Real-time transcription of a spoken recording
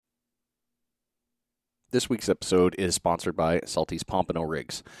This week's episode is sponsored by Salty's Pompano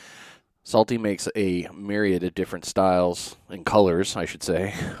Rigs. Salty makes a myriad of different styles and colors, I should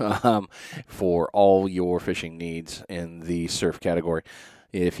say, for all your fishing needs in the surf category.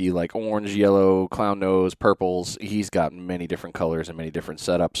 If you like orange, yellow, clown nose, purples, he's got many different colors and many different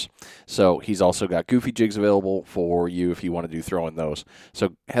setups. So he's also got goofy jigs available for you if you want to do throwing those.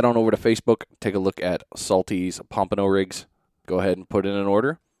 So head on over to Facebook, take a look at Salty's Pompano Rigs. Go ahead and put in an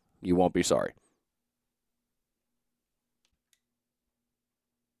order. You won't be sorry.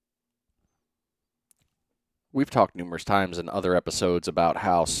 We've talked numerous times in other episodes about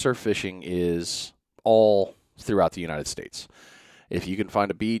how surf fishing is all throughout the United States. If you can find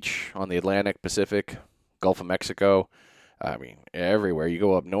a beach on the Atlantic, Pacific, Gulf of Mexico, everywhere you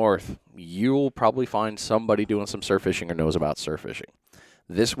go up north, you'll probably find somebody doing some surf fishing or knows about surf fishing.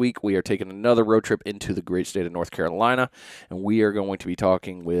 This week, we are taking another road trip into the great state of North Carolina, and we are going to be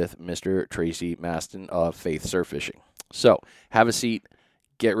talking with Mr. Tracy Mastin of Faith Surf Fishing. So, have a seat,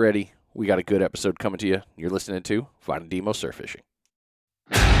 get ready. We got a good episode coming to you. You're listening to Finding Demo Surf Fishing.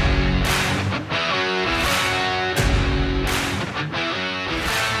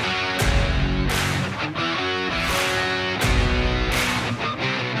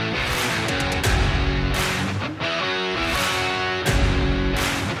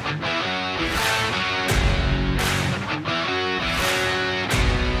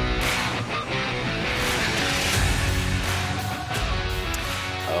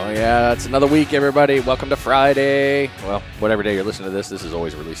 Yeah, it's another week, everybody. Welcome to Friday. Well, whatever day you're listening to this is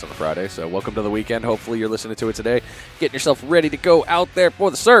always released on a Friday. So welcome to the weekend. Hopefully you're listening to it today. Getting yourself ready to go out there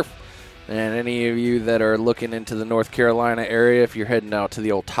for the surf. And any of you that are looking into the North Carolina area, if you're heading out to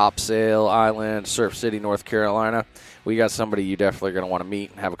the old Topsail Island, Surf City, North Carolina, we got somebody you definitely are going to want to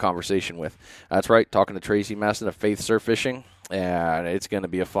meet and have a conversation with. That's right, talking to Tracy Mastin of Faith Surf Fishing. And it's going to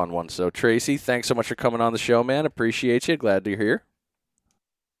be a fun one. So, Tracy, thanks so much for coming on the show, man. Appreciate you. Glad you're here.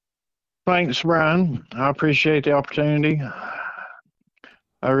 Thanks, Brian. I appreciate the opportunity.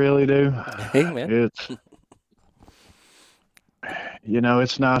 I really do. Hey, man.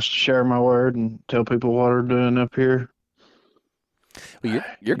 It's nice to share my word and tell people what we're doing up here. Well,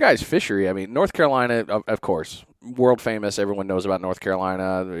 your guys' fishery, North Carolina, of course, world famous. Everyone knows about North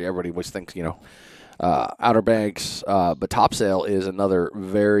Carolina. Everybody always thinks, Outer Banks. But Topsail is another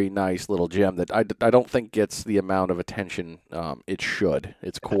very nice little gem that I don't think gets the amount of attention it should.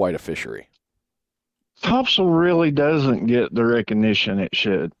 It's quite a fishery. Topsail really doesn't get the recognition it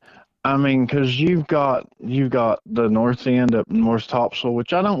should. Because you've got the north end up North Topsail,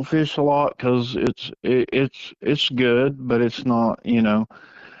 which I don't fish a lot because it's good, but it's not,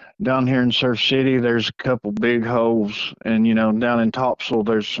 Down here in Surf City, there's a couple big holes, and down in Topsail,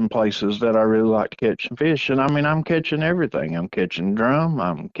 there's some places that I really like to catch some fish. And I'm catching everything. I'm catching drum.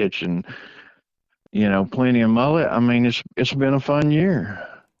 I'm catching, plenty of mullet. It's been a fun year.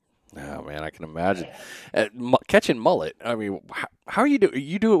 Oh man, I can imagine catching mullet. How are you do?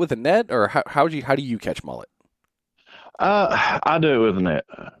 You do it with a net, or how do you catch mullet? I do it with a net.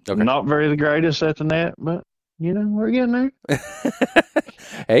 Okay. Not very the greatest at the net, but. We're getting there.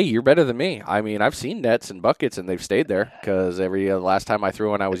 Hey, you're better than me. I've seen nets and buckets, and they've stayed there because every last time I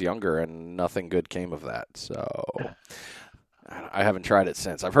threw when I was younger, and nothing good came of that. So I haven't tried it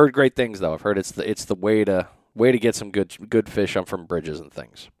since. I've heard great things, though. I've heard it's the way to get some good fish on from bridges and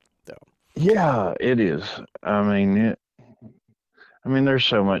things. So. Yeah, it is. There's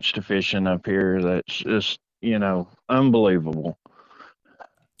so much to fishing up here that's just unbelievable.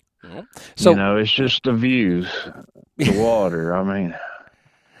 So it's just the views, the water.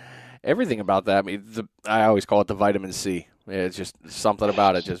 Everything about that. I always call it the vitamin C. It's just something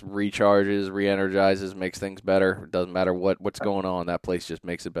about it. Just recharges, re-energizes, makes things better. It doesn't matter what's going on. That place just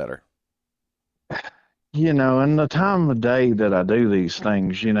makes it better. And the time of day that I do these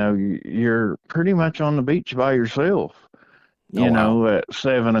things, you're pretty much on the beach by yourself. Wow. At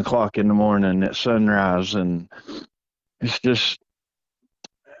 7 o'clock in the morning at sunrise, and it's just.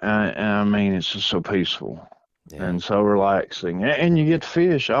 It's just so peaceful and so relaxing, and you get to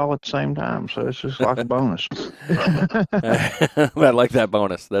fish all at the same time, so it's just like a bonus. I like that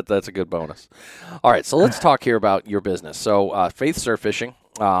bonus. That's a good bonus. All right, so let's talk here about your business. So, Faith Surf Fishing,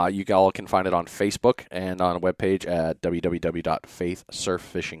 you all can find it on Facebook and on a webpage at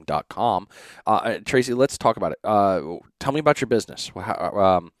www.faithsurffishing.com. Tracy, let's talk about it. Tell me about your business.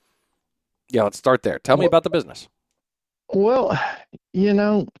 Let's start there. Tell me about the business. Well,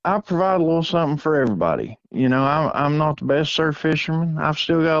 I provide a little something for everybody. I'm not the best surf fisherman. I've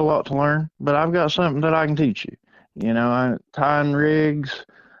still got a lot to learn, but I've got something that I can teach you. Tying rigs,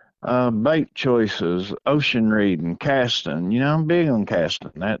 bait choices, ocean reading, casting. I'm big on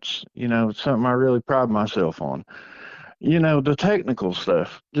casting. That's, something I really pride myself on. The technical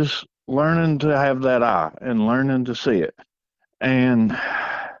stuff, just learning to have that eye and learning to see it. And,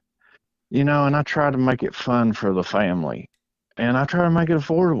 and I try to make it fun for the family and I try to make it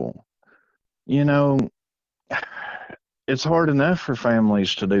affordable. You know, it's hard enough for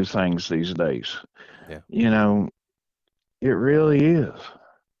families to do things these days. Yeah. You know, it really is.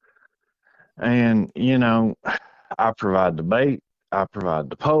 And, I provide the bait, I provide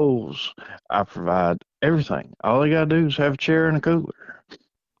the poles, I provide everything. All they got to do is have a chair and a cooler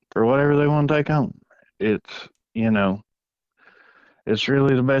for whatever they want to take home. It's, you know, it's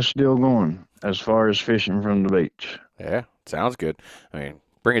really the best deal going as far as fishing from the beach. Yeah, sounds good. I mean,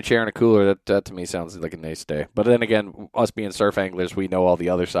 bring a chair and a cooler. That to me sounds like a nice day. But then again, us being surf anglers, we know all the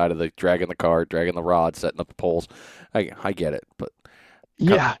other side of the dragging the cart, dragging the rod, setting up the poles. I get it, but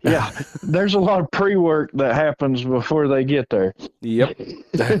Yeah, yeah. There's a lot of pre-work that happens before they get there. yep,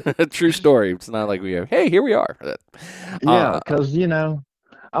 true story. It's not like we have. Hey, here we are. Yeah, Uh, because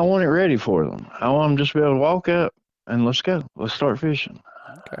I want it ready for them. I want them just to be able to walk up and let's go. Let's start fishing.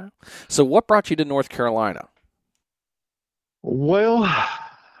 okay. So, what brought you to North Carolina? Well,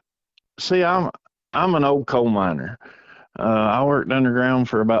 see, I'm an old coal miner. I worked underground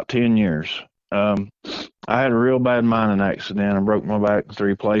for about 10 years. Um, I had a real bad mining accident. I broke my back in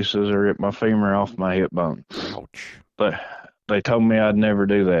three places. I ripped my femur off my hip bone. Ouch. But they told me I'd never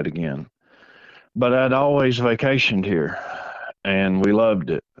do that again. But I'd always vacationed here, and we loved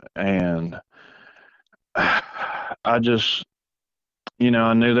it. And I just,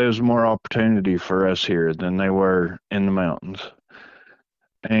 I knew there was more opportunity for us here than they were in the mountains.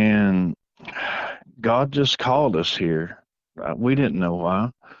 And God just called us here. We didn't know why.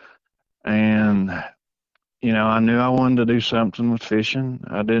 And, I knew I wanted to do something with fishing.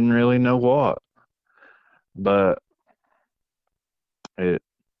 I didn't really know what, but it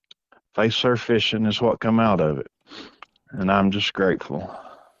face surf fishing is what come out of it. And I'm just grateful.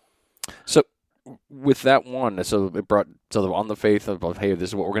 So, with that one, so it brought on the faith of hey, this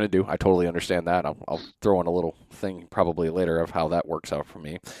is what we're going to do. I totally understand that. I'll throw in a little thing probably later of how that works out for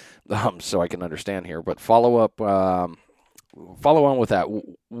me, so I can understand here. But follow on with that.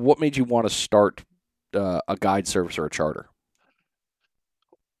 What made you want to start a guide service or a charter?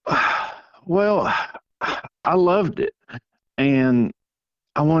 Well, I loved it. And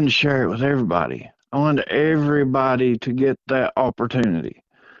I wanted to share it with everybody. I wanted everybody to get that opportunity,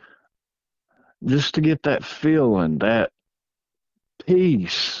 just to get that feeling, that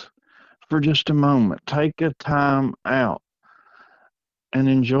peace for just a moment. Take a time out and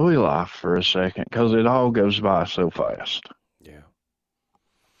enjoy life for a second because it all goes by so fast. Yeah.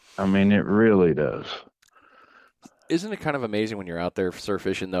 I mean, it really does. Isn't it kind of amazing when you're out there surf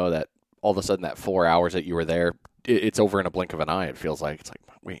fishing though that all of a sudden that 4 hours that you were there, it's over in a blink of an eye. It feels like it's like,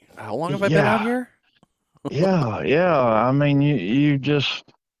 wait, how long have I been out Yeah, here? yeah. I mean, you just,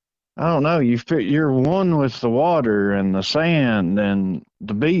 I don't know. You're one with the water and the sand and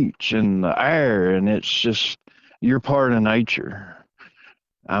the beach and the air, and it's just you're part of nature.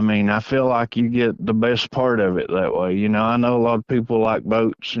 I mean, I feel like you get the best part of it that way. I know a lot of people like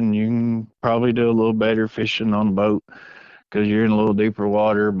boats, and you can probably do a little better fishing on a boat because you're in a little deeper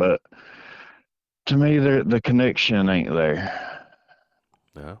water. But to me, the connection ain't there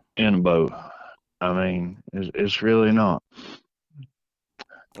Yeah. in a boat. I mean, it's really not.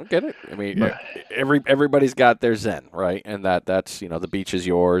 I get it. I mean, But everybody's got their zen, right? And that's the beach is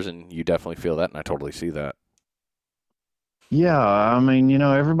yours, and you definitely feel that, and I totally see that. yeah, I mean,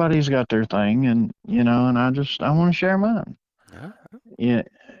 everybody's got their thing, and I want to share mine. Yeah. Yeah,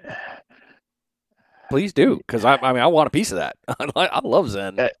 Please do, because I mean I want a piece of that. I love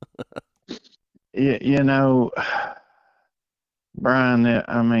zen. uh, you know, Brian.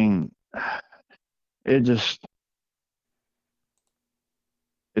 I mean, it just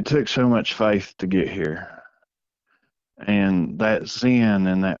it took so much faith to get here, and that zen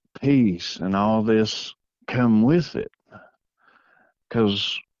and that peace and all this come with it,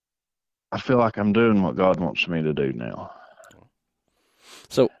 because I feel like I'm doing what God wants me to do now.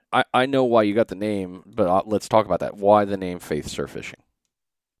 So I know why you got the name, but let's talk about that. Why the name Faith Surf Fishing?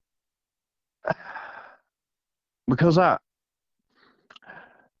 Because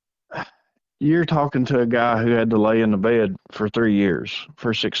you're talking to a guy who had to lay in the bed for 3 years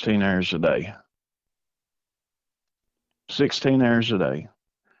for 16 hours a day. 16 hours a day.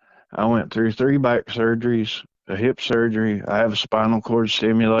 I went through three back surgeries, a hip surgery. I have a spinal cord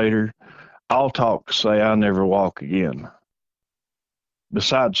stimulator. I'll talk to say I never walk again,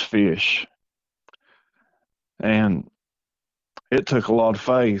 besides fish. And it took a lot of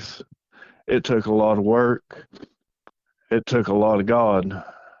faith. It took a lot of work. It took a lot of God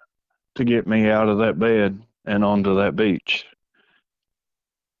to get me out of that bed and onto that beach.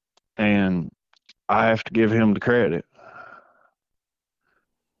 And I have to give him the credit.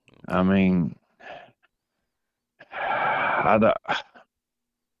 I mean, I,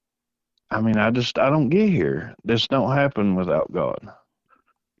 I mean, I don't get here. This don't happen without God.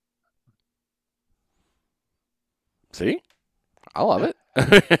 See, I love it.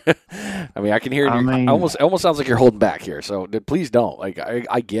 I mean, I can hear I you. mean, Almost sounds like you're holding back here. So please don't. Like,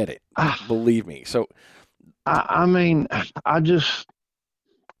 I get it. I, Believe me. So I mean, I just,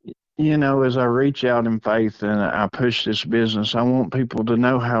 as I reach out in faith and I push this business, I want people to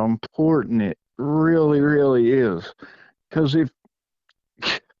know how important it really, really is. Because if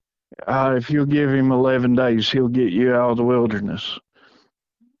you'll give him 11 days, he'll get you out of the wilderness.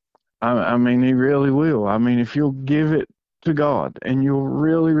 I mean, he really will. I mean, if you'll give it to God and you'll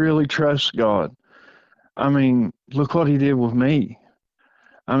really, really trust God. I mean, look what he did with me.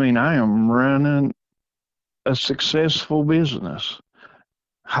 I mean, I am running a successful business.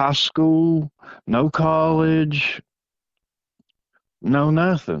 High school, no college, no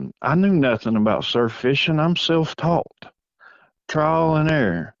nothing. I knew nothing about surf fishing. I'm self-taught, trial and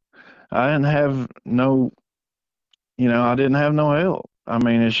error. I didn't have no, I didn't have no help. I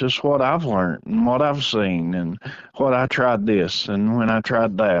mean, it's just what I've learned and what I've seen and what I tried this and when I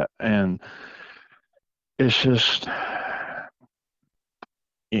tried that. And it's just,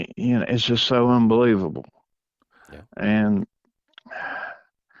 it's just so unbelievable. yeah, And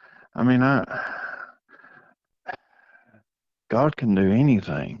I mean, God can do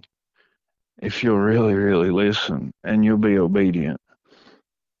anything if you'll really, really listen and you'll be obedient.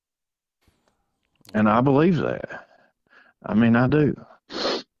 And I believe that. I mean, I do.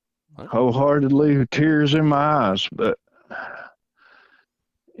 Wholeheartedly, with tears in my eyes. But,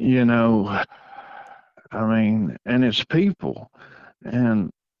 I mean, and it's people.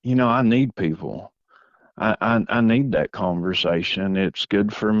 And, I need people. I need that conversation. It's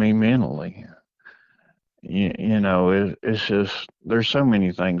good for me mentally. It's just, there's so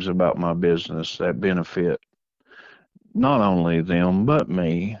many things about my business that benefit not only them, but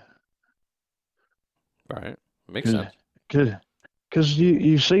me. right. Makes sense. Because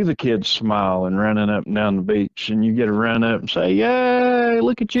you see the kids smiling, running up and down the beach, and you get to run up and say, "Yay!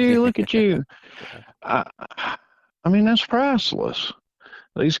 Look at you! Look at you!" I, I mean, that's priceless.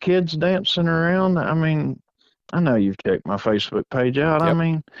 These kids dancing around. I mean, I know you've checked my Facebook page out. I Yep.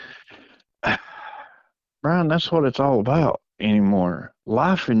 mean, Brian, that's what it's all about anymore.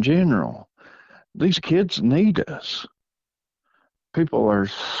 Life in general. These kids need us. People are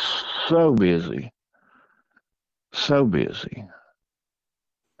so busy, so busy.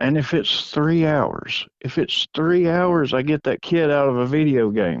 And if it's 3 hours, I get that kid out of a video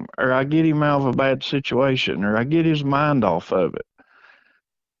game, or I get him out of a bad situation, or I get his mind off of it,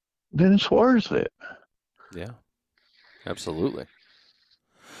 then it's worth it. Yeah. Absolutely.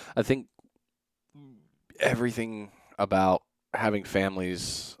 I think everything about having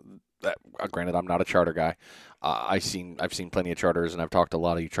families. That, granted, I'm not a charter guy. I've seen plenty of charters, and I've talked to a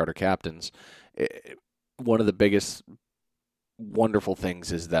lot of you charter captains. One of the biggest wonderful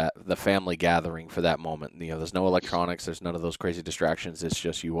things is that the family gathering for that moment. There's no electronics, there's none of those crazy distractions. It's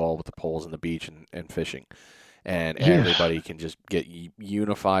just you all with the poles and the beach and fishing, and Yes. everybody can just get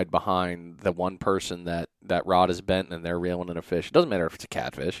unified behind the one person that rod is bent and they're reeling in a fish. It doesn't matter if it's a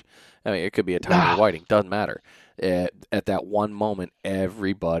catfish. I mean, it could be a tiny Ah, whiting. Doesn't matter. At that one moment,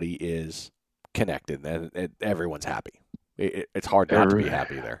 everybody is connected and everyone's happy. It's hard not to be every,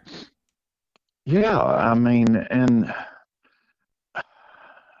 happy there. yeah, I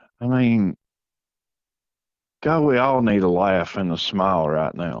mean, God, we all need a laugh and a smile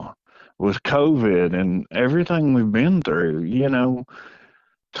right now. With COVID and everything we've been through,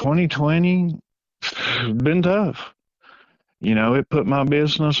 2020 been tough. It put my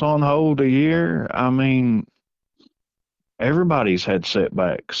business on hold a year. I mean, everybody's had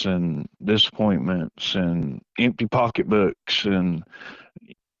setbacks and disappointments and empty pocketbooks, and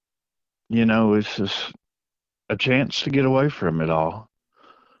it's just a chance to get away from it all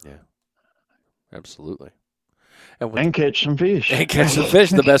Yeah, absolutely. And with and catch some fish. and catch the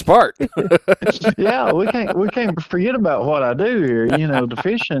fish, the best part. Yeah, we can't forget about what I do here. The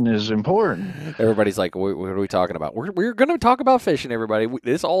fishing is important. Everybody's like, what are we talking about? We're going to talk about fishing, everybody.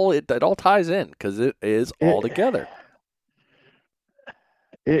 It all ties in because it is all It, together.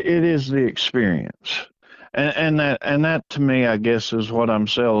 it is the experience, and that to me, I guess, is what I'm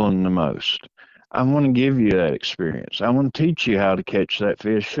selling the most. I want to give you that experience. I want to teach you how to catch that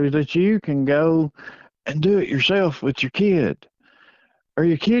fish so that you can go and do it yourself with your kid. or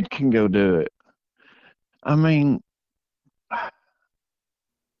your kid can go do it. I mean,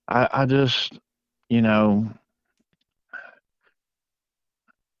 I just, you know,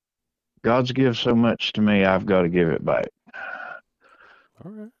 God's give so much to me, I've got to give it back.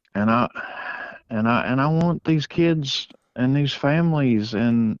 All right. And I want these kids and these families,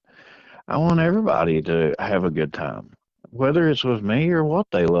 and I want everybody to have a good time, whether it's with me or what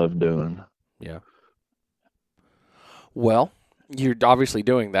they love doing. Yeah. Well, you're obviously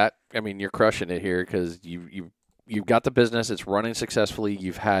doing that. I mean, you're crushing it here because you've got the business. It's running successfully.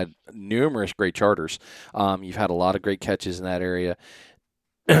 You've had numerous great charters. You've had a lot of great catches in that area.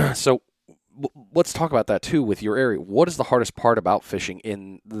 So let's talk about that too with your area. What is the hardest part about fishing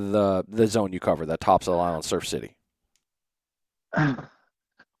in the zone you cover, that Topsail Island, Surf City?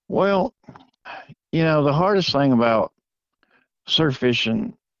 Well, the hardest thing about surf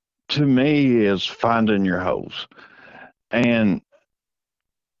fishing to me is finding your holes. And,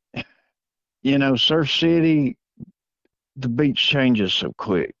 Surf City, the beach changes so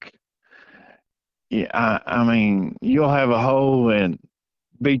quick. Yeah, I mean, you'll have a hole in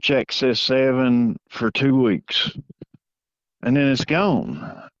beach access 7 for 2 weeks, and then it's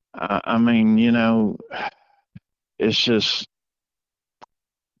gone. I mean, it's just,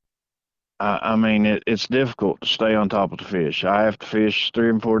 I mean, it's difficult to stay on top of the fish. I have to fish 3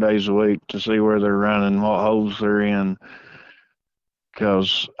 and 4 days a week to see where they're running, what holes they're in,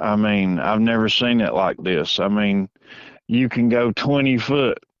 because, I mean, I've never seen it like this. I mean, you can go 20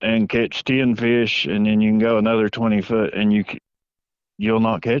 foot and catch 10 fish, and then you can go another 20 foot and you'll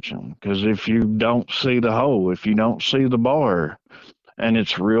not catch them. Because if you don't see the hole, if you don't see the bar, and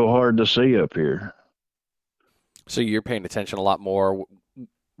it's real hard to see up here. So you're paying attention a lot more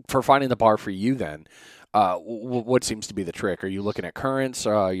for finding the bar for you then. What seems to be the trick? Are you looking at currents?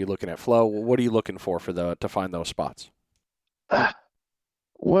 Are you looking at flow? What are you looking for to find those spots?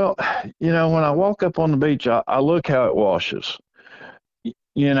 Well, when I walk up on the beach, I look how it washes.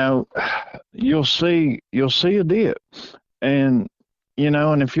 You know, you'll see a dip, and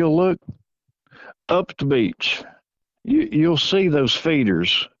and if you'll look up the beach, you'll see those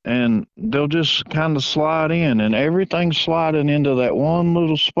feeders, and they'll just kind of slide in, and everything's sliding into that one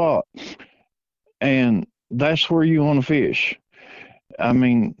little spot, and that's where you want to fish. I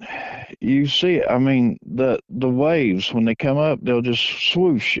mean, you see it. I mean, the waves when they come up, they'll just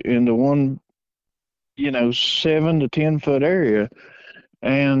swoosh into one, 7 to 10 foot area,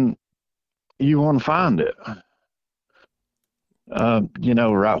 and you want to find it.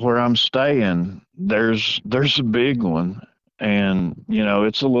 Right where I'm staying, there's a big one, and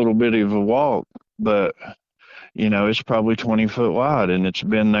it's a little bit of a walk, but it's probably 20 foot wide, and it's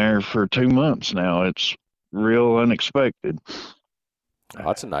been there for 2 months now. It's real unexpected. Oh,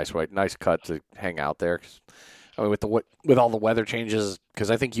 that's a nice cut to hang out there. 'Cause, I mean, with all the weather changes,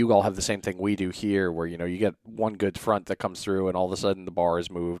 because I think you all have the same thing we do here, where you get one good front that comes through, and all of a sudden the bar is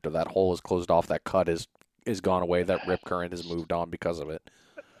moved, or that hole is closed off, that cut is gone away, that rip current has moved on because of it.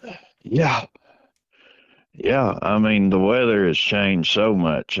 Yeah, yeah. I mean, the weather has changed so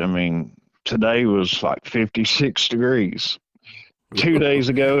much. I mean, today was like 56 degrees. 2 days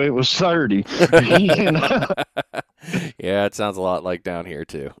ago, it was 30. you know? Yeah, it sounds a lot like down here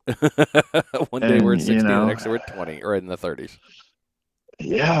too. One day we're at And, 60, the next day we're at 20, or in the 30s.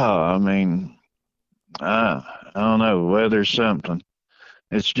 yeah, I mean, I don't know. Weather's something.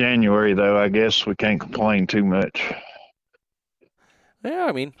 It's January, though. I guess we can't complain too much. Yeah,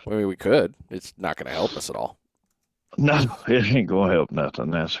 I mean, we could. It's not going to help us at all. No, it ain't going to help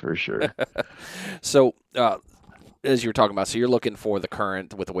nothing, that's for sure. So, as you were talking about, so you're looking for the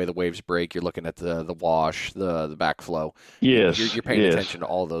current with the way the waves break. You're looking at the wash, the backflow. Yes, You're paying yes, attention to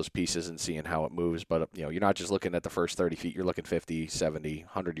all those pieces and seeing how it moves. But you're not just looking at the first 30 feet. You're looking 50, 70,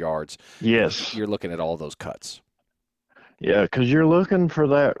 100 yards. yes. You're looking at all those cuts. Yeah, 'cause you're looking for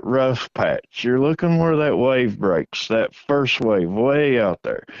that rough patch. You're looking where that wave breaks, that first wave way out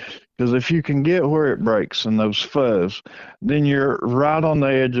there. 'Cause if you can get where it breaks and those fuzz, then you're right on the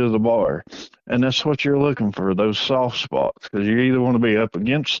edge of the bar. And that's what you're looking for, those soft spots. 'Cause you either want to be up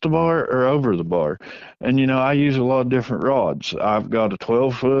against the bar or over the bar. And, I use a lot of different rods. I've got a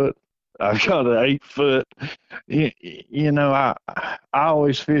 12 foot. I've got an 8 foot. I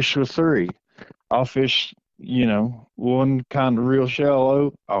always fish with three. I'll fish, one kind of real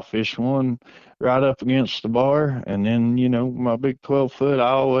shallow. I'll fish one right up against the bar, and then, my big 12 foot, I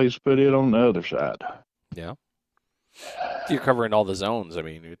always put it on the other side. Yeah. You're covering all the zones. I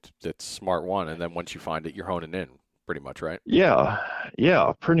mean, it's smart one, and then once you find it, you're honing in. pretty much, right? Yeah,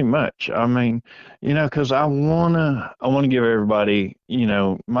 yeah, pretty much. I mean, 'cause I wanna give everybody,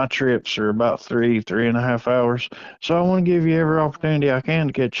 my trips are about 3.5 hours, so I want to give you every opportunity I can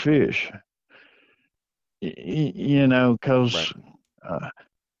to catch fish. 'Cause Right. uh,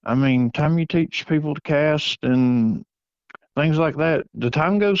 I mean, time you teach people to cast and things like that, the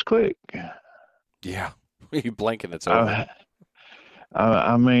time goes quick. Yeah. You blink and it's over.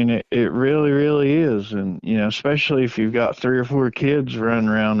 I, I mean, it really, really is. And, especially if you've got 3 or 4 kids running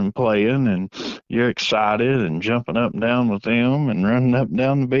around and playing and you're excited and jumping up and down with them and running up and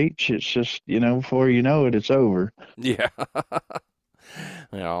down the beach, it's just, before you know it, it's over. Yeah.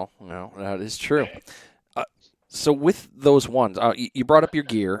 That is true. Uh, so with those ones, you brought up your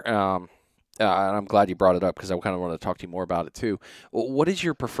gear, and I'm glad you brought it up because I kind of want to talk to you more about it too. What is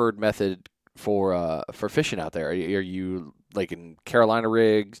your preferred method for fishing out there? Are you like in Carolina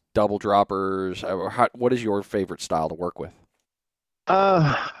rigs, double droppers? What is your favorite style to work with?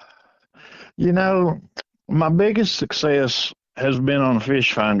 Uh, you know, my biggest success has been on a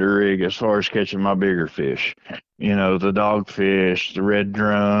fish finder rig as far as catching my bigger fish. The dogfish, the red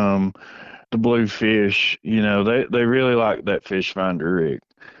drum, the bluefish, they really like that fish finder rig.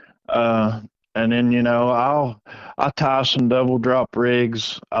 Uh, and then, I tie some double drop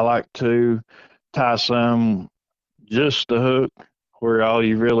rigs. I like to tie some just the hook where all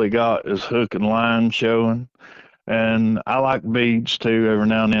you really got is hook and line showing. And I like beads too. Every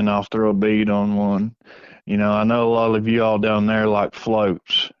now and then I'll throw a bead on one. I know a lot of you all down there like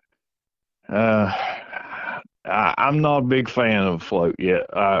floats. Uh, I'm not a big fan of float yet.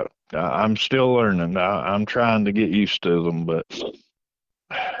 I'm still learning. I'm trying to get used to them, but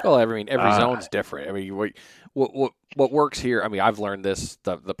Well, I mean, every uh, zone's different. I mean, what works here? I mean, I've learned this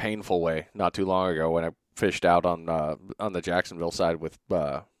the painful way not too long ago when I fished out on the Jacksonville side with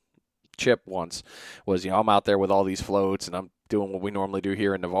Chip once. Was I'm out there with all these floats and I'm doing what we normally do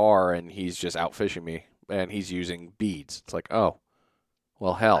here in Navarre, and he's just out fishing me, and he's using beads. It's like, oh,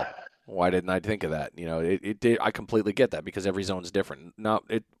 well, hell, why didn't I think of that? It did. I completely get that because every zone's different.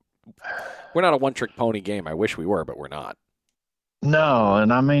 We're not a one trick pony game. I wish we were, but we're not. no,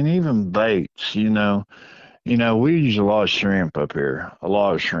 and I mean even baits. We use a lot of shrimp up here. A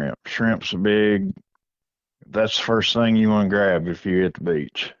lot of shrimp. Shrimp's a big. That's the first thing you want to grab if you're at the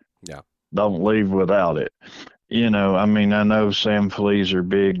beach. Yeah. Don't leave without it. I mean, I know Sam fleas are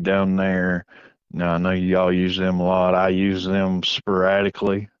big down there. Now, I know y'all use them a lot. I use them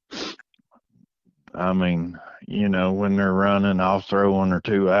sporadically. I mean, when they're running, I'll throw one or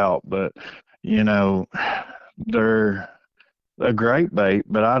two out, but, you know, they're a great bait,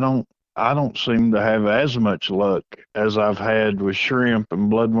 but I don't seem to have as much luck as I've had with shrimp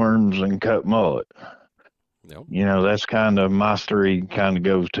and bloodworms and cut mullet. No. That's kind of my three kind of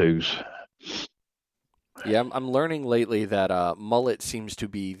go-tos. Yeah, I'm learning lately that mullet seems to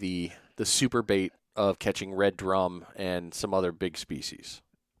be the super bait of catching red drum and some other big species.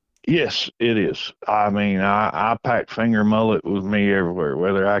 Yes, it is. I mean, I pack finger mullet with me everywhere,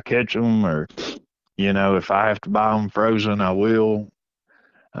 whether I catch them or, if I have to buy them frozen, I will.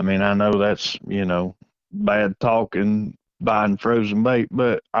 I mean, I know that's, bad talking buying frozen bait,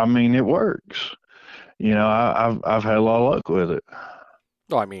 but I mean, it works. I've had a lot of luck with it.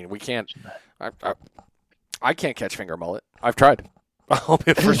 Oh, I mean, we can't. I can't catch finger mullet. I've tried. I'll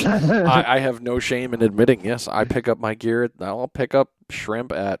be the first. I have no shame in admitting, yes, I pick up my gear. I'll pick up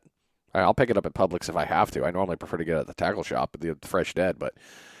shrimp at. I'll pick it up at Publix if I have to. I normally prefer to get it at the tackle shop at the Fresh Dead, but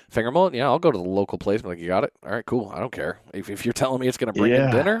finger mullet, yeah, I'll go to the local place and be like, you got it? All right, cool. I don't care. If you're telling me it's going to bring in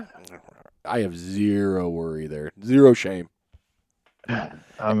Yeah. dinner, I have zero worry there. Zero shame.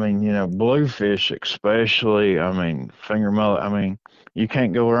 I mean, bluefish especially, I mean, finger mullet, I mean, you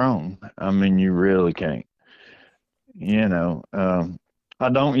can't go wrong. I mean, you really can't. You know, I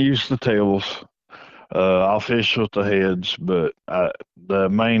don't use the tails. I'll fish with the heads, but the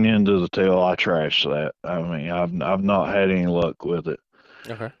main end of the tail, I trash that. I mean, I've not had any luck with it.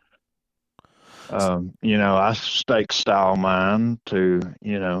 Okay. I steak style mine to,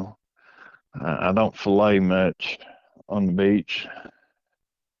 I don't fillet much on the beach,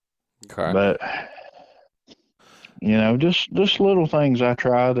 Okay. but just little things I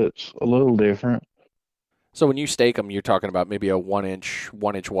try that's a little different. So when you stake them, you're talking about maybe a one inch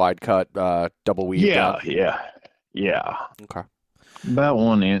wide cut, double weave Yeah, down. yeah. Okay. About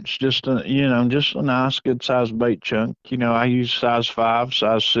 1 inch, just a nice, good sized bait chunk. I use size 5,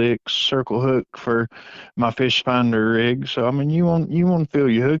 size 6 circle hook for my fish finder rig. So I mean, you want to fill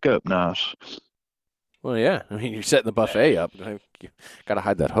your hook up nice. Well, yeah. I mean, you're setting the buffet up. You got to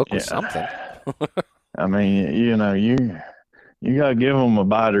hide that hook with something. Yeah. I mean, You gotta give them a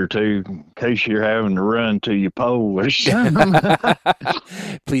bite or two in case you're having to run to your pole or something.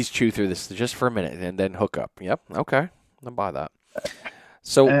 Please chew through this just for a minute and then hook up. Yep. Okay. I'll buy that.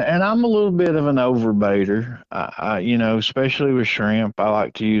 So, And I'm a little bit of an overbaiter. Especially with shrimp, I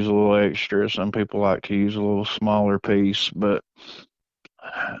like to use a little extra. Some people like to use a little smaller piece, but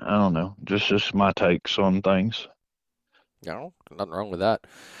I don't know. Just my takes on things. nothing wrong with that.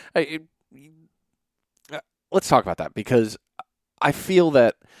 Hey, let's talk about that because I feel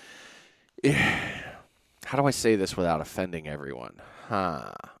that. How do I say this without offending everyone?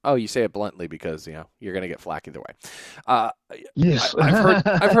 Huh. Oh, you say it bluntly because you're gonna get flack either way. Uh, Yes.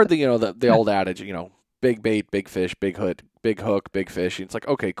 I've heard the old adage, big bait, big fish, big hook, big fish. It's like,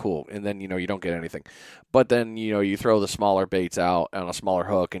 okay, cool, and then you don't get anything, but then you throw the smaller baits out on a smaller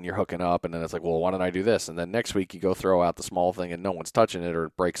hook and you're hooking up, and then it's like, well, why don't I do this? And then next week you go throw out the small thing and no one's touching it or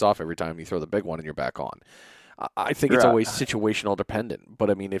it breaks off every time you throw the big one and you're back on. I think it's Right. always situational dependent, but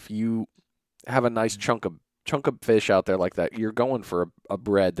I mean, if you have a nice chunk of fish out there like that, you're going for a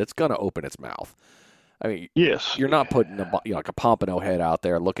bread that's gonna open its mouth. I mean, Yes. you're not putting like a pompano head out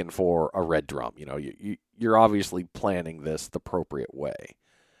there looking for a red drum. You're obviously planning this the appropriate way.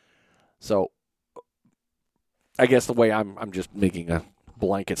 So, I guess the way I'm just making a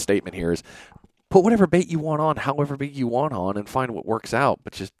blanket statement here is put whatever bait you want on, however big you want on, and find what works out.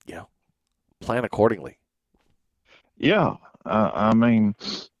 But just plan accordingly. Yeah. I mean,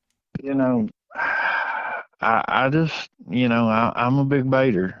 you know, I just, I'm a big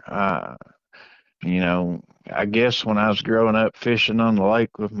baiter. I guess when I was growing up fishing on the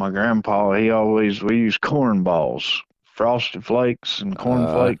lake with my grandpa, we used corn balls, frosted flakes and corn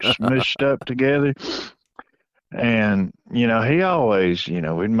flakes mished up together. And, he always,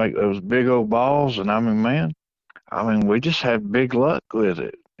 we'd make those big old balls. And we just had big luck with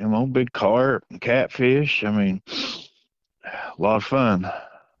it. Big carp and catfish. A lot of fun.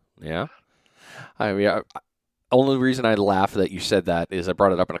 Yeah. I mean, only reason I laugh that you said that is I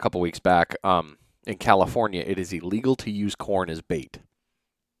brought it up in a couple weeks back. In California, it is illegal to use corn as bait.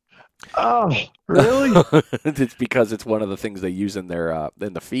 Oh, really? It's because it's one of the things they use in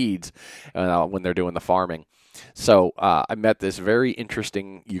in the feeds when they're doing the farming. So I met this very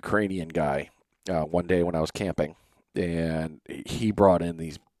interesting Ukrainian guy one day when I was camping, and he brought in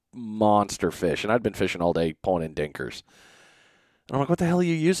these monster fish, and I'd been fishing all day pulling in dinkers. And I'm like, "What the hell are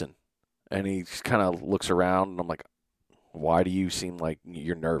you using?" And he just kind of looks around, and I'm like, "Why do you seem like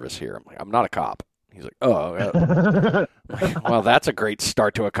you're nervous here?" I'm like, "I'm not a cop." He's like, "Oh, well, that's a great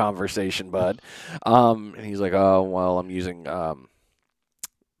start to a conversation, bud." And he's like, "Oh, well, I'm using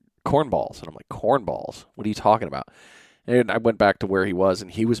corn balls." And I'm like, "Corn balls? What are you talking about?" And I went back to where he was,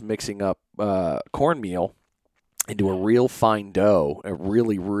 and he was mixing up cornmeal into a real fine dough, a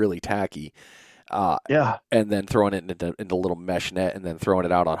really, really tacky, Yeah. and then throwing it into a little mesh net and then throwing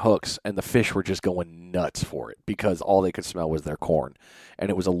it out on hooks. And the fish were just going nuts for it because all they could smell was their corn. And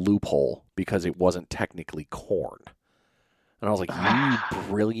it was a loophole because it wasn't technically corn. And I was like, you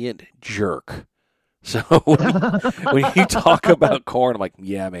brilliant jerk. So when you talk about corn, I'm like,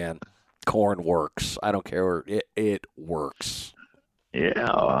 yeah, man, corn works. I don't care. It works.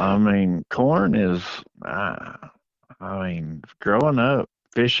 Yeah. Corn is, growing up,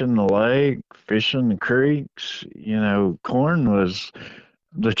 fishing the lake, fishing the creeks, corn was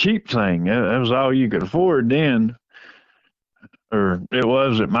the cheap thing. That was all you could afford then, or it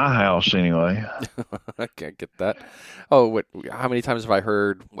was at my house anyway. I can't get that. Oh, how many times have I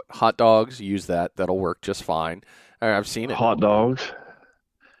heard hot dogs? Use that. That'll work just fine. I've seen it. Hot dogs,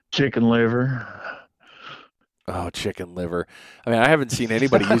 chicken liver. Oh, chicken liver. I haven't seen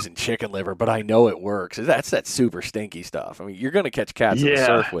anybody using chicken liver, but I know it works. That's that super stinky stuff. You're going to catch cats in the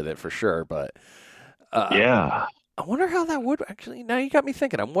surf with it for sure, but yeah. I wonder how that would actually. Now you got me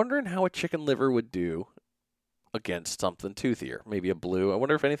thinking. I'm wondering how a chicken liver would do against something toothier, maybe a blue. I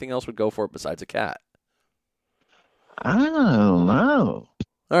wonder if anything else would go for it besides a cat. I don't know.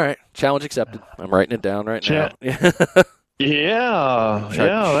 All right, challenge accepted. I'm writing it down right now. Yeah,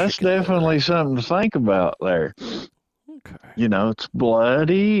 that's definitely something to think about there. Okay. It's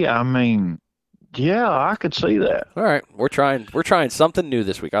bloody. Yeah, I could see that. All right, we're trying something new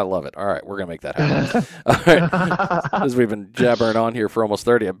this week. I love it. All right, we're gonna make that happen. All right, as we've been jabbering on here for almost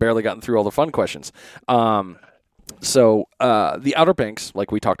 30, I've barely gotten through all the fun questions. So the Outer Banks,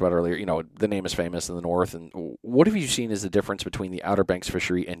 like we talked about earlier, the name is famous in the north. And what have you seen as the difference between the Outer Banks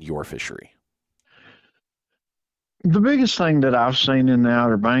fishery and your fishery? The biggest thing that I've seen in the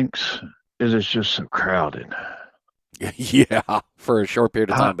Outer Banks is it's just so crowded. Yeah, for a short period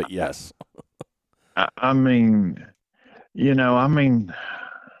of time, but yes.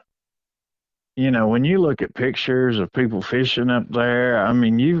 when you look at pictures of people fishing up there, I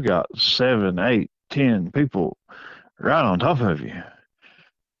mean, you've got 7, 8, 10 people right on top of you.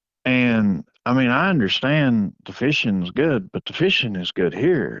 And I mean, I understand the fishing's good, but the fishing is good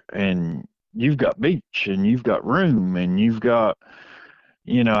here. And you've got beach and you've got room and you've got,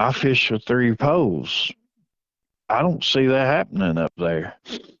 I fish with 3 poles. I don't see that happening up there.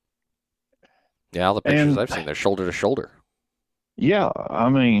 Yeah, all the pictures And I've seen, they're shoulder to shoulder. yeah, I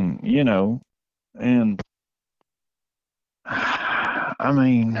mean, and I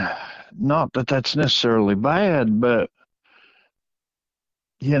mean, not that that's necessarily bad, but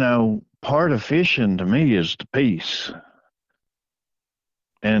part of fishing to me is the peace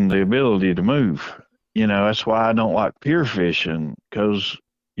and the ability to move. That's why I don't like pier fishing because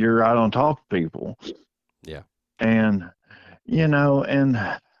you're right on top of people. Yeah. And,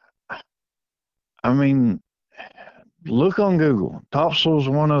 and I mean, look on Google. Topsail's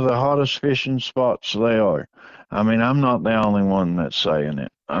one of the hottest fishing spots they are. I mean, I'm not the only one that's saying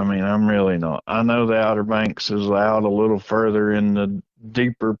it. I mean, I'm really not. I know the Outer Banks is out a little further in the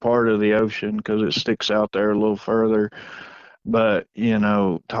deeper part of the ocean because it sticks out there a little further. But,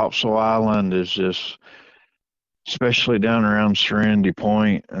 Topsail Island is just, especially down around Serenity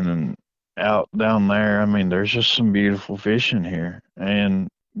Point and then out down there. I mean, there's just some beautiful fishing here. And,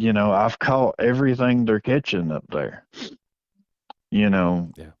 I've caught everything they're catching up there. Yeah.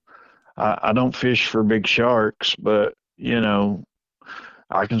 I don't fish for big sharks, but,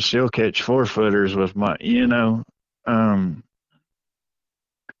 I can still catch 4-footers with my,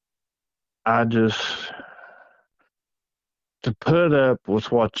 I just, to put up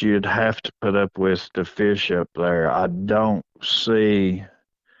with what you'd have to put up with to fish up there, I don't see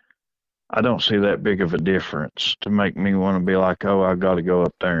that big of a difference to make me want to be like, oh, I got to go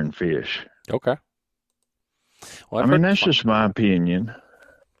up there and fish. Okay. Well, I mean, that's just my opinion.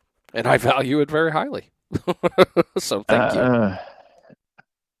 And I value it very highly. So thank you.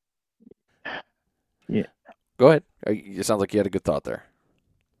 Yeah. Go ahead. It sounds like you had a good thought there.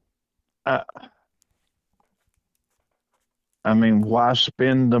 I mean, why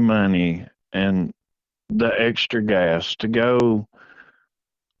spend the money and the extra gas to go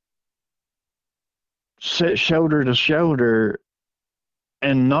sit shoulder to shoulder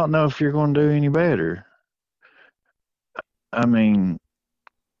and not know if you're going to do any better? I mean,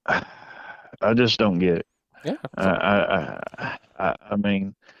 I just don't get it. Yeah. I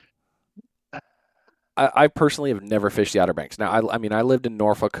mean, I personally have never fished the Outer Banks. Now, I mean, I lived in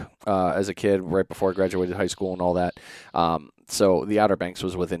Norfolk as a kid, right before I graduated high school and all that. So the Outer Banks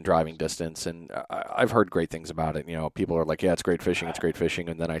was within driving distance, and I've heard great things about it. People are like, "Yeah, it's great fishing,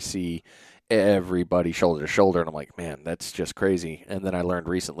 and then I see everybody shoulder to shoulder, and I'm like, "Man, that's just crazy." And then I learned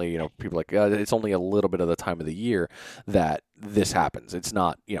recently, people are like, it's only a little bit of the time of the year that this happens. It's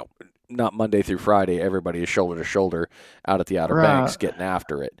not, not Monday through Friday. Everybody is shoulder to shoulder out at the Outer Banks getting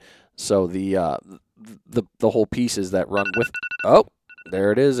after it. So the whole pieces that run with. Oh,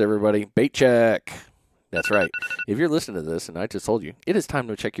 there it is, everybody. Bait check. That's right. If you're listening to this, and I just told you, it is time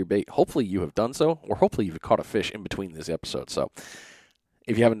to check your bait. Hopefully you have done so, or hopefully you've caught a fish in between these episodes. So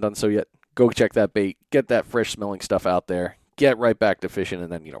if you haven't done so yet, go check that bait. Get that fresh smelling stuff out there. Get right back to fishing,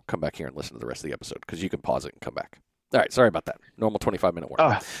 and then come back here and listen to the rest of the episode because you can pause it and come back. All right. Sorry about that. Normal 25-minute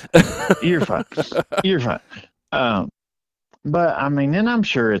warning. You're fine. You're fine. But I mean, and I'm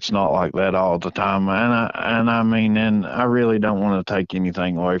sure it's not like that all the time. And I mean, and I really don't want to take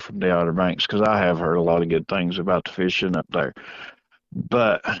anything away from the Outer Banks because I have heard a lot of good things about the fishing up there.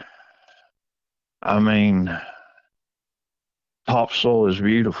 But I mean, Topsail is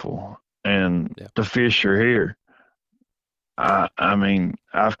beautiful, and the fish are here. I mean,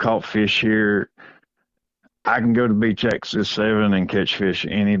 I've caught fish here. I can go to Beach Exit 7 and catch fish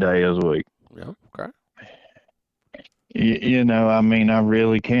any day of the week. Yeah. Okay. I mean, I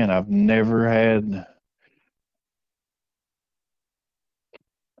really can. I've never had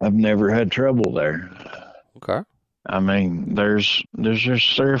trouble there. Okay. I mean, there's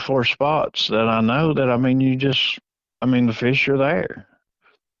just 3 or 4 spots that I know that, I mean, the fish are there.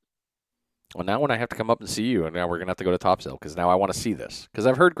 Well, now when I have to come up and see you, and now we're going to have to go to Topsail because now I want to see this because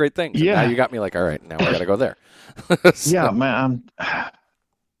I've heard great things. Yeah. Now you got me like, all right, now I got to go there. So. Yeah, man. I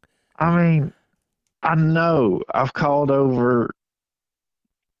mean, I know I've caught over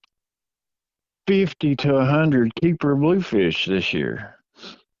 50 to 100 keeper bluefish this year.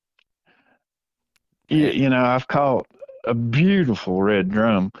 I've caught a beautiful red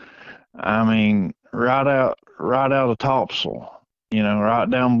drum. I mean, right out of Topsail. Right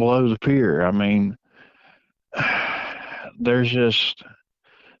down below the pier. I mean, there's just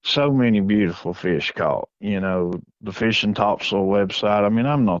so many beautiful fish caught. The fishing topsail website. I mean,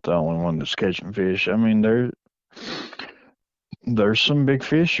 I'm not the only one that's catching fish. I mean, there's some big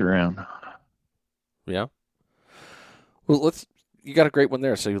fish around. Yeah. Well, you got a great one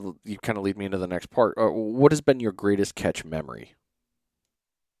there, so you kind of lead me into the next part. What has been your greatest catch memory?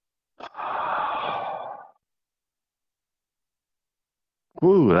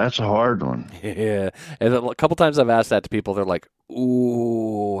 Ooh, that's a hard one. Yeah. And a couple times I've asked that to people, they're like,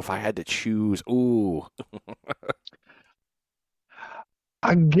 ooh, if I had to choose, ooh.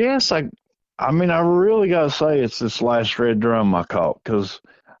 I guess I mean, I really got to say it's this last red drum I caught because,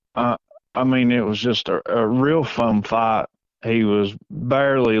 uh, I mean, it was just a real fun fight. He was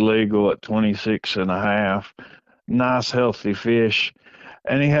barely legal at 26 and a half. Nice, healthy fish.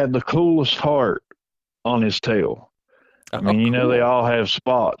 And he had the coolest heart on his tail. I Oh, mean, they cool. all have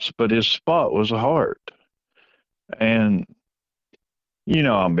spots, but his spot was a heart. And,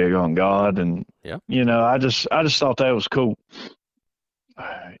 I'm big on God. And, Yeah. I just thought that was cool.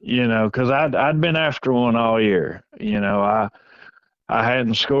 Because I'd been after one all year. I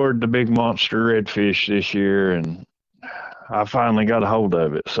hadn't scored the big monster redfish this year, and I finally got a hold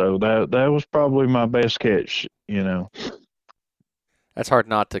of it. So that was probably my best catch. That's hard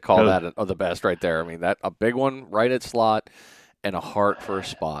not to call 'Cause, that the best right there. I mean, that a big one right at slot and a heart for a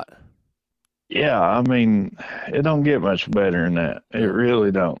spot. yeah, I mean, it don't get much better than that. It No,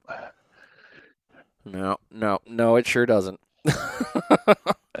 really don't. no, no, no, it sure doesn't.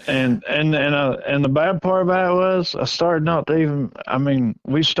 And the bad part about it was I started not to even. I mean,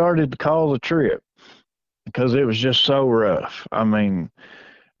 we started to call the trip because it was just so rough. I mean,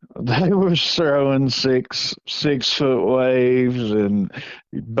 they was throwing 6 foot waves and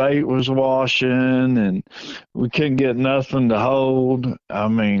bait was washing and we couldn't get nothing to hold. I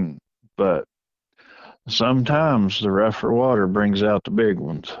mean, but sometimes the rougher water brings out the big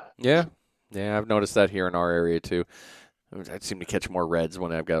ones. Yeah, yeah, I've noticed that here in our area too. I seem to catch more reds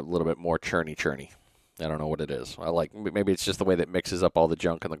when I've got a little bit more churny. I don't know what it is. I like maybe it's just the way that mixes up all the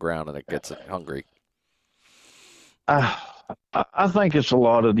junk on the ground and it gets it hungry. I I think it's a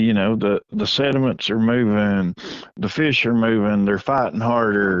lot of the sediments are moving, the fish are moving, they're fighting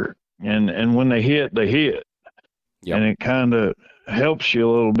harder, and when they hit, Yep. and it kind of helps you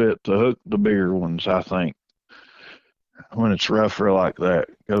a little bit to hook the bigger ones. I think when it's rougher like that,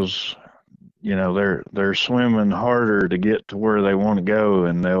 because they're swimming harder to get to where they want to go,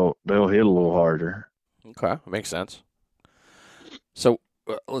 and they'll hit a little harder. Okay, makes sense. So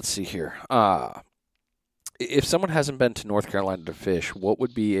let's see here. If someone hasn't been to North Carolina to fish, what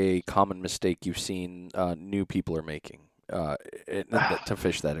would be a common mistake you've seen new people are making to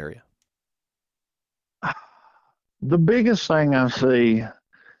fish that area? The biggest thing I see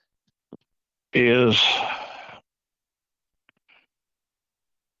is,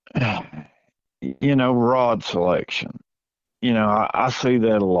 rod selection. I see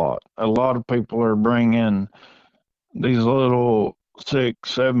that a lot. A lot of people are bringing these little 6,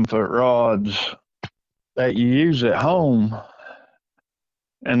 7 foot rods that you use at home,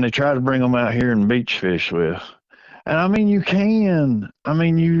 and they try to bring them out here and beach fish with. And I mean, you can. I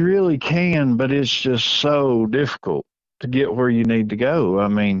mean, you really can, but it's just so difficult to get where you need to go. I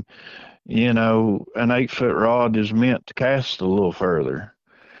mean, an 8 foot rod is meant to cast a little further.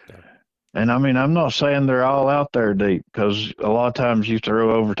 Yeah. And I mean, I'm not saying they're all out there deep because a lot of times you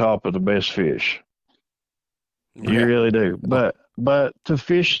throw over top of the best fish. You Yeah. really There do. you go. But to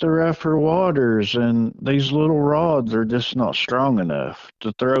fish the rougher waters, and these little rods are just not strong enough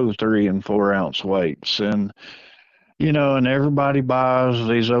to throw 3 and 4 ounce weights. And everybody buys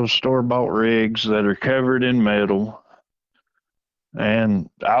these old store bought rigs that are covered in metal. And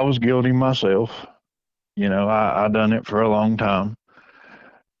I was guilty myself. I done it for a long time.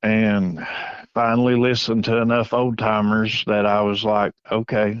 And finally listened to enough old timers that I was like,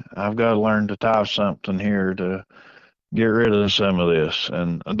 okay, I've got to learn to tie something here to get rid of some of this.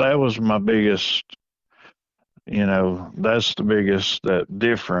 And that was my biggest, that's the biggest that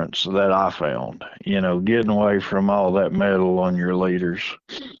difference that I found, getting away from all that metal on your leaders.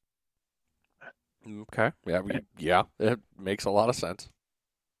 Okay. Yeah. Yeah. It makes a lot of sense.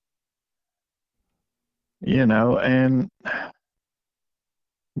 And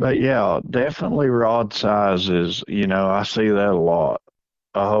but yeah, definitely rod sizes, I see that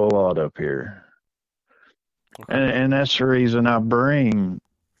a whole lot up here. Okay. And that's the reason I bring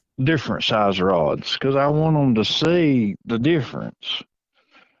different size rods because I want them to see the difference.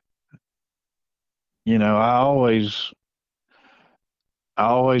 I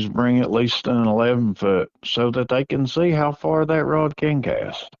always bring at least an 11 foot so that they can see how far that rod can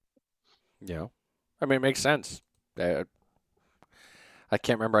cast. Yeah. I mean, it makes sense. Uh, I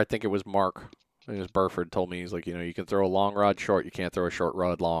can't remember. I think it was Mark. I think it was Burford told me, he's like, you can throw a long rod short. You can't throw a short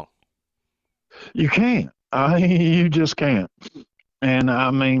rod long. You can't. You just can't. And I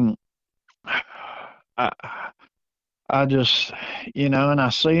mean, I I just, and I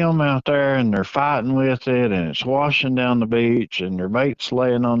see them out there and they're fighting with it and it's washing down the beach and their bait's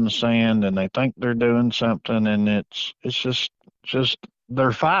laying on the sand and they think they're doing something and it's just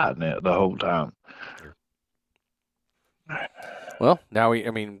they're fighting it the whole time. Well, now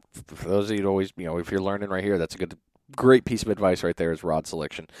for those of you who always, if you're learning right here, that's a great piece of advice right there is rod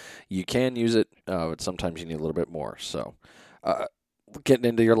selection. You can use it, but sometimes you need a little bit more. So, getting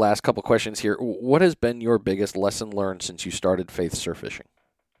into your last couple questions here, what has been your biggest lesson learned since you started Faith Surf Fishing?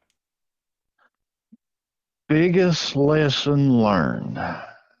 Biggest lesson learned,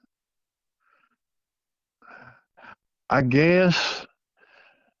 I guess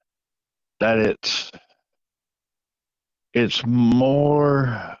that it's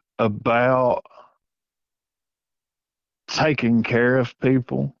more about taking care of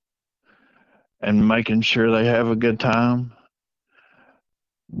people and making sure they have a good time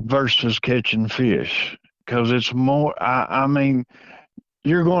versus catching fish. Because it's more, I mean,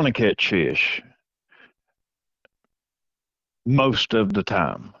 you're going to catch fish most of the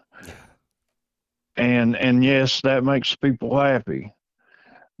time. And yes, that makes people happy.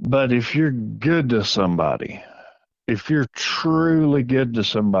 But if you're good to somebody, if you're truly good to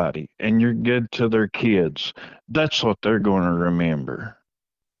somebody and you're good to their kids, that's what they're going to remember.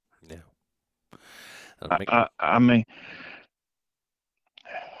 Yeah. I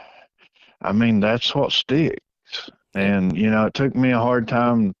mean, that's what sticks. And, it took me a hard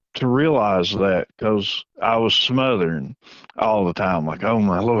time to realize that because I was smothering all the time. Like, oh,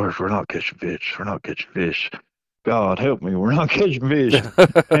 my Lord, we're not catching fish. We're not catching fish. God, help me. We're not catching fish.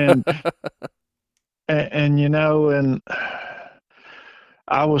 and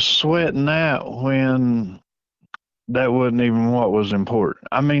I was sweating that when that wasn't even what was important.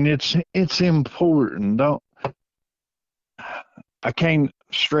 I mean, it's important. I can't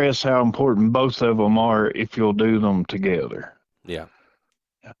stress how important both of them are if you'll do them together. Yeah.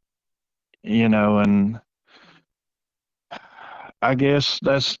 And I guess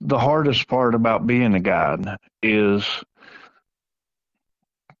that's the hardest part about being a guide is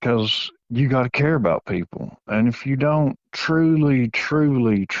because you got to care about people. And if you don't truly,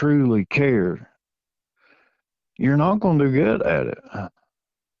 truly, truly care, you're not going to do good at it.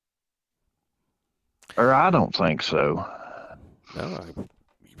 Or I don't think so. No,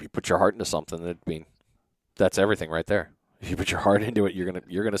 if you put your heart into something, that's everything right there. If you put your heart into it, you're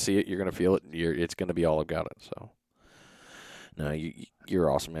gonna see it, you're gonna feel it, it's gonna be all about it. So, no,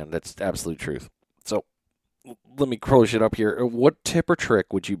 you're awesome, man. That's absolute truth. So, let me close it up here. What tip or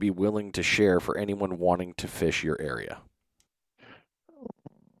trick would you be willing to share for anyone wanting to fish your area?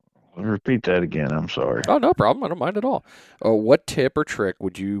 Repeat that again. I'm sorry. Oh, no problem. I don't mind at all. What tip or trick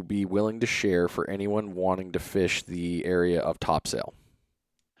would you be willing to share for anyone wanting to fish the area of topsail?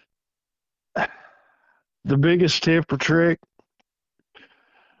 The biggest tip or trick,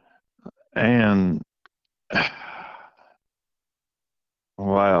 and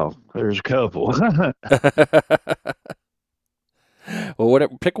wow, there's a couple. Well,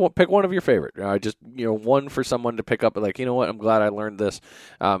 whatever. Pick one of your favorite. Just one for someone to pick up. Like, you know what? I'm glad I learned this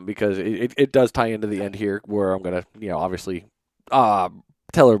because it does tie into the end here, where I'm gonna obviously tell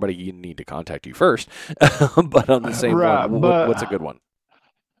everybody you need to contact you first. But on the same right, one, what's a good one?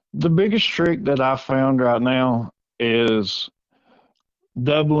 The biggest trick that I found right now is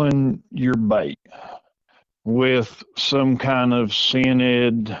doubling your bait with some kind of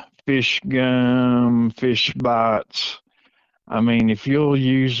scented fish gum, fish bites. I mean, if you'll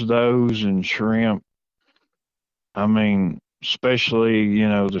use those in shrimp, I mean, especially,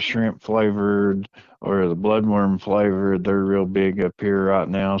 the shrimp flavored or the bloodworm flavored, they're real big up here right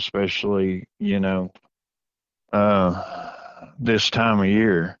now, especially, this time of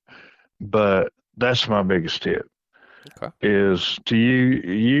year. But that's my biggest tip. Okay. Is to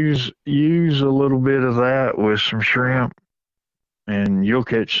use a little bit of that with some shrimp, and you'll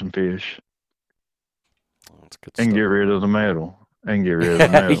catch some fish. That's good and stuff. Get rid of the metal. And get rid of the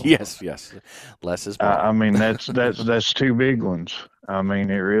metal. Yes. Less is more. I mean, that's two big ones. I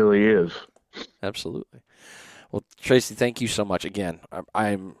mean, it really is. Absolutely. Well, Tracy, thank you so much again.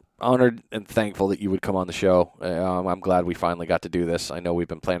 I'm honored and thankful that you would come on the show. I'm glad we finally got to do this. I know we've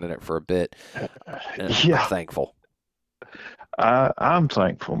been planning it for a bit. And I'm thankful. I'm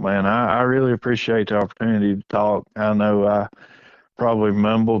thankful, man. I really appreciate the opportunity to talk. I know I probably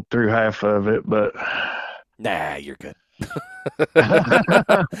mumbled through half of it, but nah, you're good.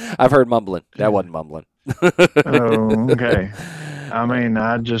 I've heard mumbling. That wasn't mumbling. Oh, okay. I mean,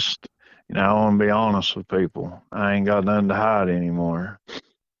 I just, I want to be honest with people. I ain't got nothing to hide anymore.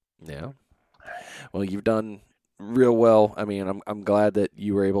 Yeah. Well, you've done real well. I mean, I'm glad that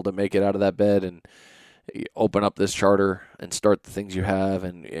you were able to make it out of that bed and open up this charter and start the things you have,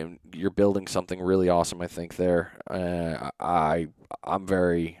 and you're building something really awesome. I think there. I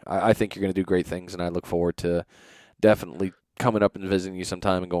think you're going to do great things, and I look forward to definitely coming up and visiting you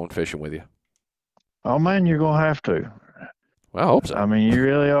sometime and going fishing with you. Oh man, you're gonna have to. Well, I hope so. I mean, you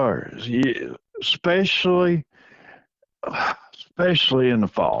really are. Especially, especially in the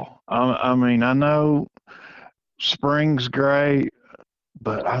fall. I mean, I know spring's great,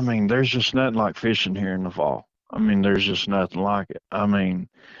 but I mean, there's just nothing like fishing here in the fall. I mean, there's just nothing like it. I mean,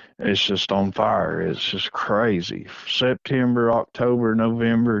 it's just on fire. It's just crazy. September, October,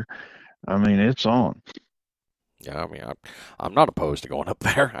 November. I mean, it's on. Yeah, I mean, I'm not opposed to going up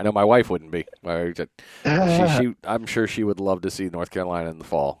there. I know my wife wouldn't be. I'm sure she would love to see North Carolina in the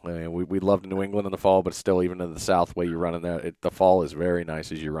fall. I mean, we love New England in the fall, but still, even in the South, way you run in there, the fall is very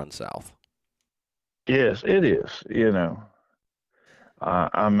nice as you run south. Yes, it is.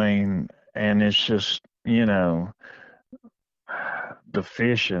 I mean, and it's just, the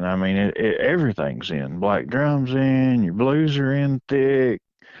fishing. I mean, everything's in. Black drum's in, your blues are in thick,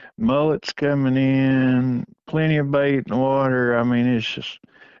 mullets coming in, plenty of bait in the water. I mean, it's a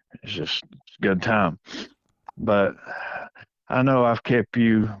good time. But I know I've kept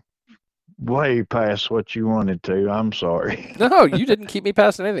you way past what you wanted to. I'm sorry. No, you didn't keep me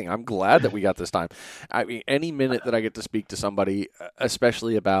past anything. I'm glad that we got this time. I mean, any minute that I get to speak to somebody,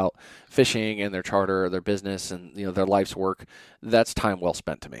 especially about fishing and their charter or their business and their life's work, that's time well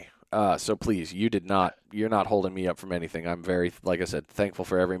spent to me. So please, you're not holding me up from anything. I'm very, like I said, thankful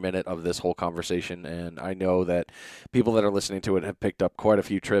for every minute of this whole conversation, and I know that people that are listening to it have picked up quite a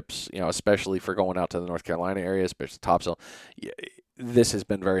few trips, especially for going out to the North Carolina area, especially Topsail. This has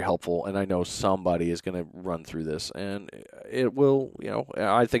been very helpful, and I know somebody is going to run through this, and it will,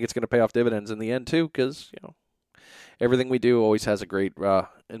 I think it's going to pay off dividends in the end too, because, everything we do always has a great,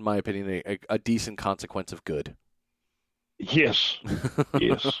 in my opinion, a decent consequence of good. Yes.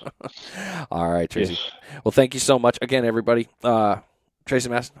 Yes. All right, Tracy. Yes. Well, thank you so much again, everybody. Tracy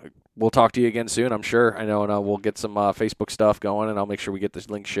Mastin, we'll talk to you again soon, I'm sure. I know, and we'll get some Facebook stuff going, and I'll make sure we get this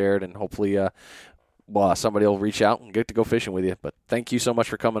link shared, and hopefully somebody will reach out and get to go fishing with you. But thank you so much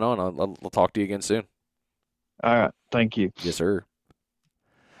for coming on. I'll talk to you again soon. All right. Thank you. Yes, sir.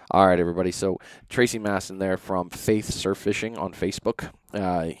 All right, everybody. So Tracy Mastin there from Faith Surf Fishing on Facebook.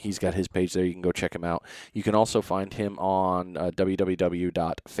 He's got his page there. You can go check him out. You can also find him on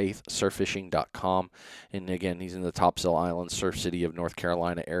www.faithsurffishing.com. And again, he's in the Topsail Island, Surf City of North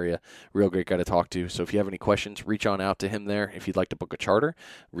Carolina area. Real great guy to talk to. So if you have any questions, reach on out to him there. If you'd like to book a charter,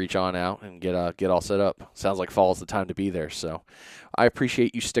 reach on out and get all set up. Sounds like fall is the time to be there. So I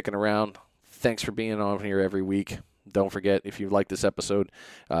appreciate you sticking around. Thanks for being on here every week. Don't forget, if you like this episode,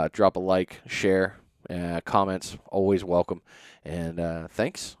 drop a like, share, comments, always welcome. And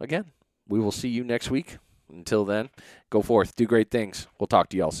thanks again. We will see you next week. Until then, go forth, do great things. We'll talk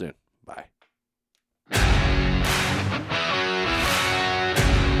to you all soon. Bye.